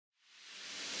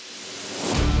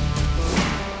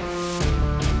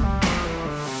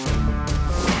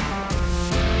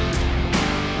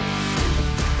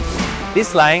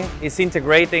This line is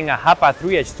integrating a Hapa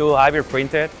 3H2 hybrid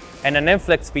printer and an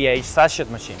Enflex pH sachet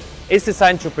machine. It's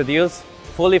designed to produce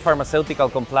fully pharmaceutical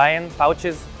compliant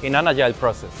pouches in an agile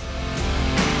process.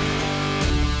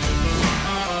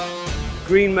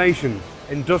 Greenmation,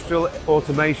 industrial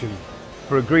automation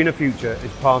for a greener future,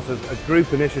 is part of a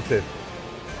group initiative,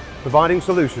 providing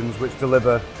solutions which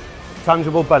deliver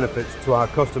tangible benefits to our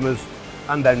customers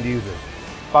and end users.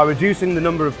 By reducing the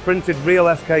number of printed real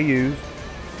SKUs,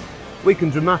 we can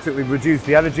dramatically reduce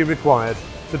the energy required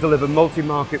to deliver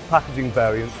multi-market packaging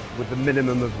variants with the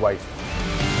minimum of waste.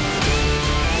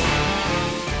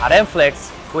 At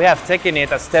Enflex, we have taken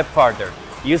it a step further,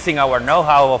 using our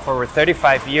know-how of over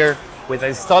 35 years with an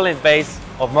installed base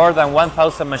of more than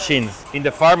 1,000 machines in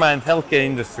the pharma and healthcare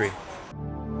industry.